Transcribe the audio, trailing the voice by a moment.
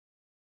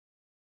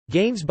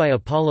Games by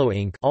Apollo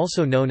Inc.,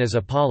 also known as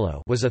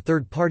Apollo, was a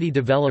third-party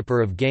developer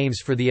of games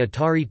for the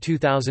Atari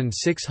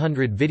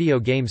 2600 video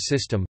game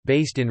system,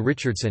 based in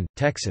Richardson,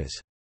 Texas.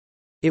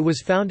 It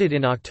was founded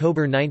in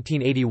October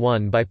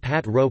 1981 by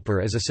Pat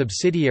Roper as a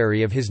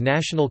subsidiary of his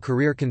National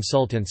Career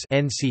Consultants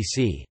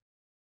 (NCC).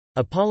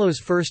 Apollo's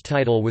first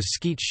title was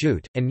Skeet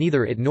Shoot, and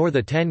neither it nor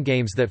the 10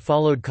 games that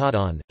followed caught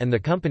on, and the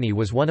company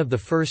was one of the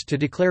first to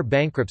declare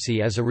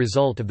bankruptcy as a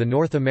result of the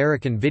North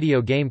American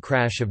video game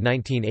crash of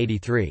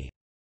 1983.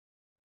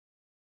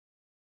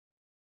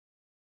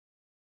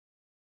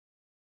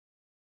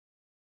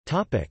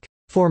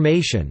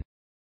 Formation.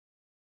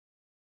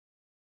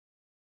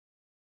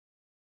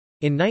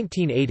 In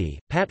 1980,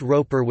 Pat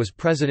Roper was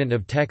president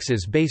of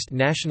Texas-based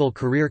National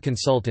Career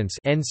Consultants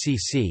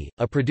 (NCC),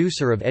 a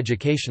producer of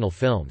educational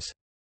films.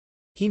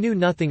 He knew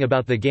nothing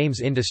about the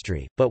games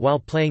industry, but while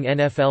playing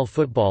NFL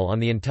football on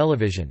the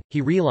Intellivision,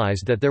 he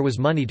realized that there was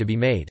money to be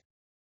made.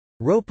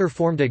 Roper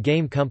formed a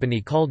game company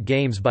called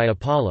Games by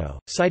Apollo,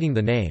 citing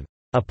the name,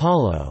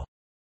 Apollo,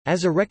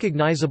 as a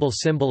recognizable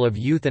symbol of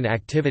youth and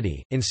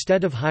activity.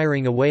 Instead of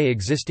hiring away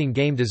existing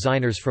game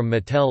designers from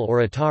Mattel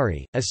or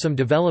Atari, as some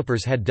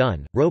developers had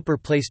done, Roper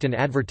placed an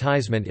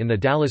advertisement in the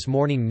Dallas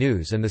Morning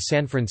News and the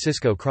San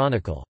Francisco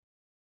Chronicle.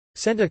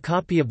 Sent a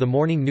copy of the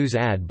Morning News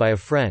ad by a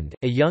friend,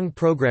 a young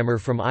programmer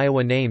from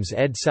Iowa named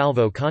Ed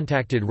Salvo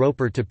contacted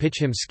Roper to pitch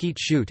him Skeet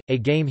Shoot, a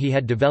game he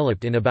had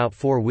developed in about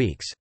 4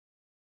 weeks.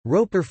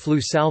 Roper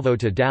flew Salvo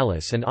to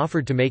Dallas and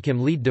offered to make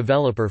him lead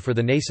developer for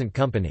the nascent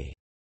company.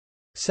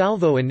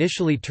 Salvo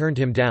initially turned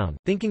him down,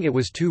 thinking it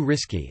was too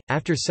risky.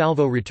 After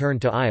Salvo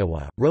returned to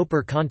Iowa,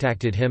 Roper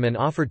contacted him and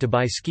offered to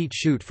buy Skeet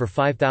Shoot for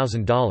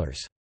 $5,000.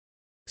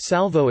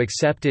 Salvo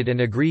accepted and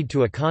agreed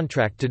to a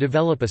contract to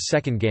develop a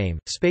second game,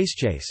 Space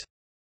Chase.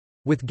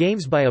 With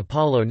Games by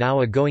Apollo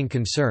now a going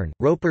concern,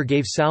 Roper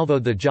gave Salvo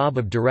the job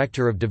of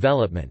director of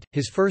development.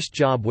 His first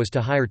job was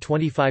to hire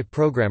 25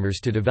 programmers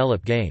to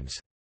develop games.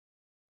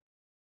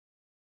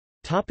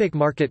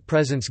 Market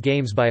presence.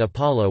 Games by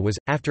Apollo was,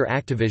 after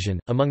Activision,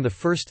 among the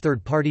first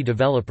third-party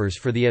developers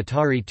for the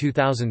Atari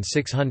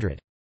 2600.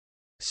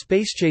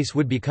 Space Chase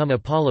would become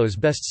Apollo's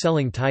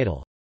best-selling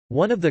title.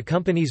 One of the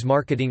company's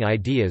marketing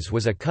ideas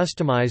was a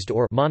customized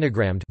or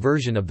monogrammed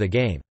version of the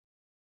game.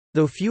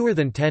 Though fewer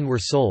than 10 were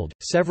sold,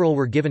 several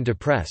were given to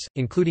press,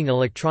 including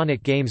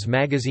Electronic Games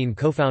magazine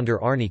co-founder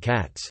Arnie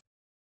Katz.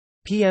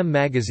 PM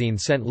Magazine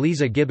sent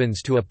Lisa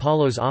Gibbons to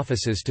Apollo's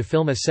offices to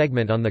film a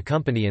segment on the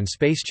company and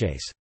Space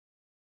Chase.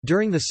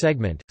 During the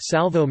segment,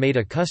 Salvo made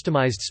a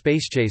customized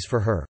Space Chase for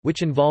her,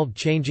 which involved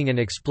changing an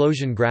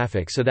explosion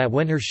graphic so that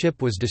when her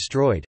ship was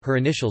destroyed, her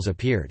initials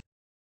appeared.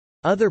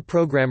 Other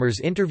programmers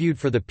interviewed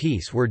for the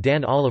piece were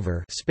Dan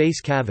Oliver,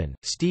 Space Cavern,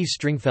 Steve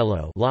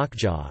Stringfellow,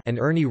 Lockjaw, and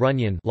Ernie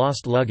Runyon,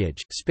 Lost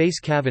Luggage. Space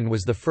Cavern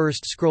was the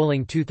first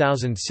scrolling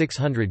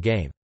 2600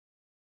 game.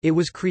 It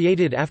was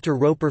created after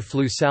Roper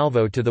flew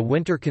Salvo to the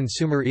Winter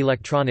Consumer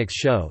Electronics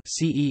Show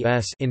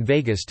 (CES) in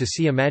Vegas to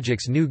see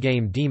Imagic's new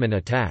game Demon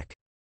Attack.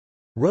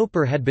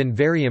 Roper had been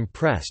very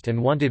impressed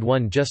and wanted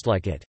one just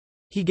like it.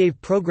 He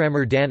gave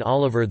programmer Dan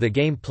Oliver the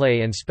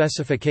gameplay and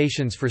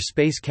specifications for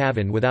Space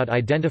Cavern without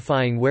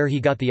identifying where he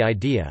got the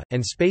idea,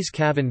 and Space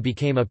Cavern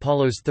became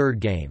Apollo's third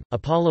game.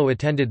 Apollo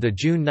attended the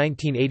June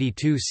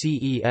 1982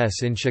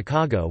 CES in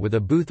Chicago with a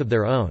booth of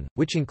their own,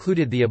 which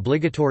included the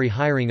obligatory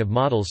hiring of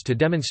models to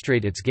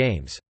demonstrate its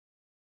games.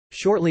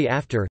 Shortly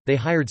after, they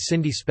hired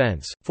Cindy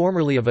Spence,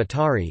 formerly of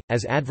Atari,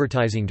 as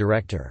advertising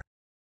director.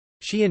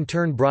 She in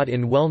turn brought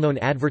in well-known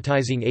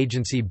advertising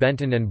agency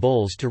Benton &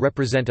 Bowles to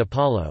represent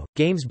Apollo.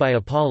 Games by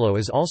Apollo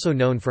is also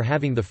known for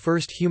having the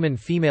first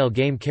human-female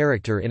game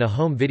character in a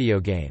home video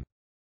game.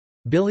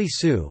 Billy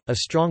Sue, a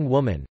strong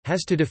woman,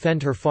 has to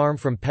defend her farm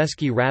from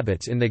pesky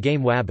rabbits in the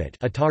game Wabbit,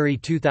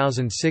 Atari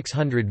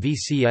 2600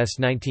 VCS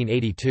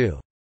 1982.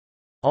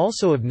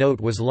 Also of note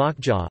was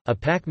Lockjaw, a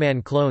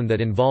Pac-Man clone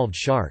that involved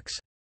sharks.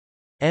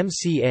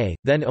 MCA,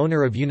 then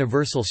owner of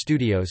Universal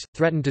Studios,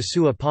 threatened to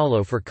sue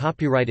Apollo for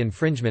copyright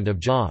infringement of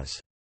Jaws.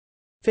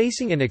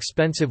 Facing an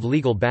expensive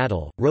legal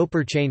battle,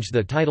 Roper changed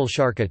the title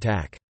Shark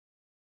Attack.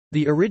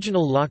 The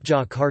original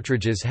Lockjaw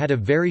cartridges had a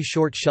very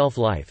short shelf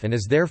life and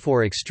is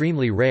therefore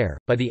extremely rare.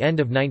 By the end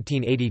of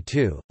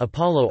 1982,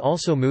 Apollo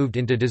also moved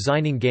into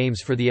designing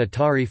games for the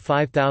Atari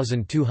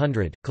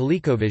 5200,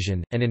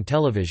 ColecoVision, and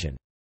Intellivision.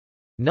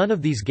 None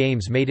of these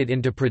games made it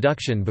into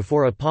production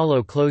before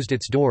Apollo closed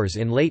its doors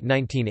in late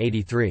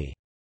 1983.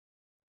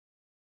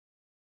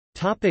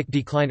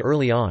 Decline.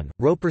 Early on,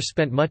 Roper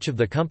spent much of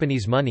the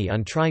company's money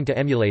on trying to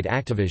emulate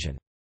Activision.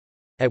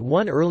 At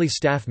one early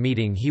staff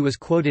meeting he was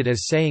quoted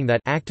as saying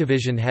that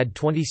Activision had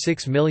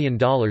 $26 million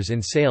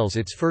in sales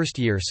its first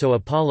year, so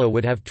Apollo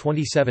would have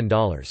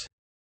 $27.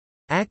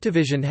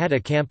 Activision had a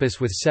campus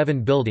with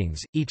 7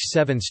 buildings, each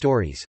 7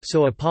 stories,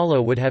 so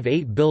Apollo would have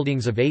 8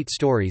 buildings of 8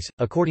 stories.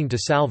 According to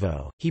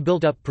Salvo, he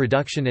built up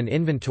production and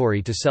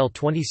inventory to sell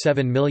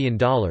 $27 million,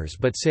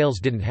 but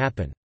sales didn't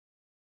happen.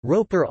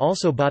 Roper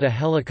also bought a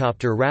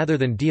helicopter rather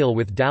than deal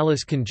with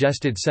Dallas'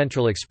 congested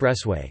Central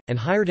Expressway, and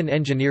hired an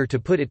engineer to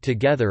put it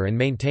together and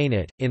maintain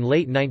it. In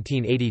late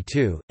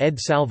 1982, Ed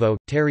Salvo,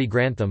 Terry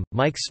Grantham,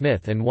 Mike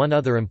Smith, and one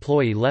other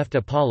employee left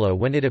Apollo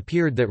when it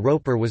appeared that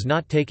Roper was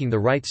not taking the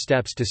right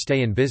steps to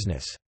stay in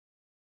business.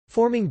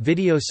 Forming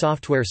Video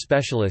Software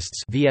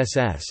Specialists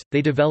 (VSS),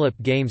 they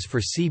developed games for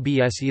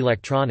CBS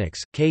Electronics,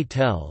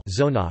 K-Tel,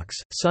 Zonox,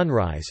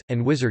 Sunrise,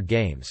 and Wizard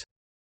Games.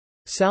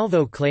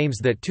 Salvo claims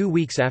that 2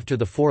 weeks after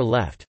the four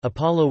left,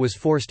 Apollo was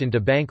forced into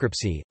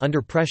bankruptcy. Under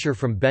pressure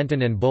from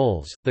Benton and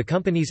Bowles, the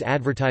company's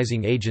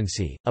advertising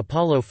agency,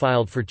 Apollo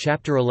filed for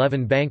Chapter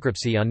 11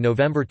 bankruptcy on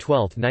November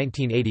 12,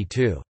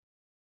 1982.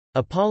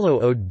 Apollo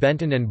owed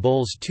Benton and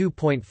Bowles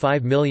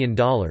 $2.5 million,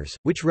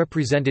 which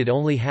represented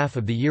only half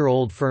of the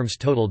year-old firm's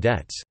total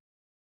debts.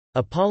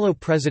 Apollo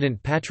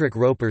president Patrick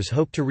Ropers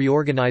hoped to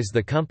reorganize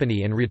the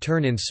company and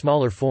return in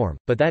smaller form,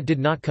 but that did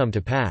not come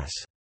to pass.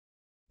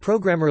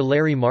 Programmer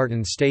Larry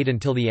Martin stayed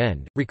until the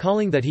end,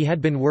 recalling that he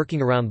had been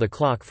working around the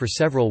clock for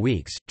several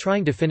weeks,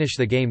 trying to finish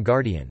the game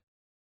Guardian.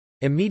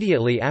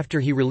 Immediately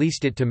after he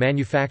released it to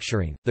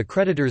manufacturing, the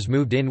creditors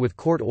moved in with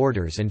court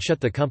orders and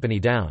shut the company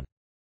down.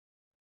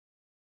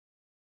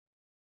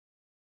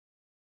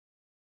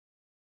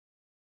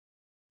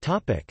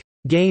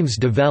 Games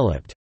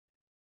developed.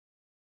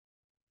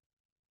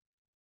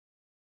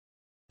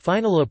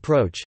 Final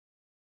Approach,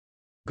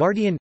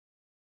 Guardian,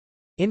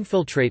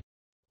 Infiltrate,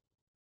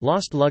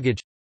 Lost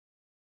Luggage,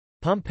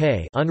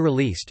 Pompeii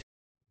unreleased,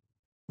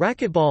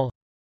 Racquetball,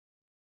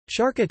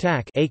 Shark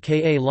Attack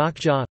aka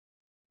Lockjaw,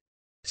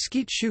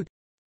 Skeet Shoot,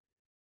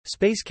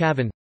 Space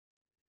Cavern,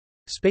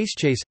 Space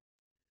Chase,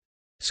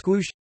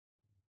 Squoosh,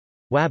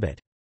 Wabbit.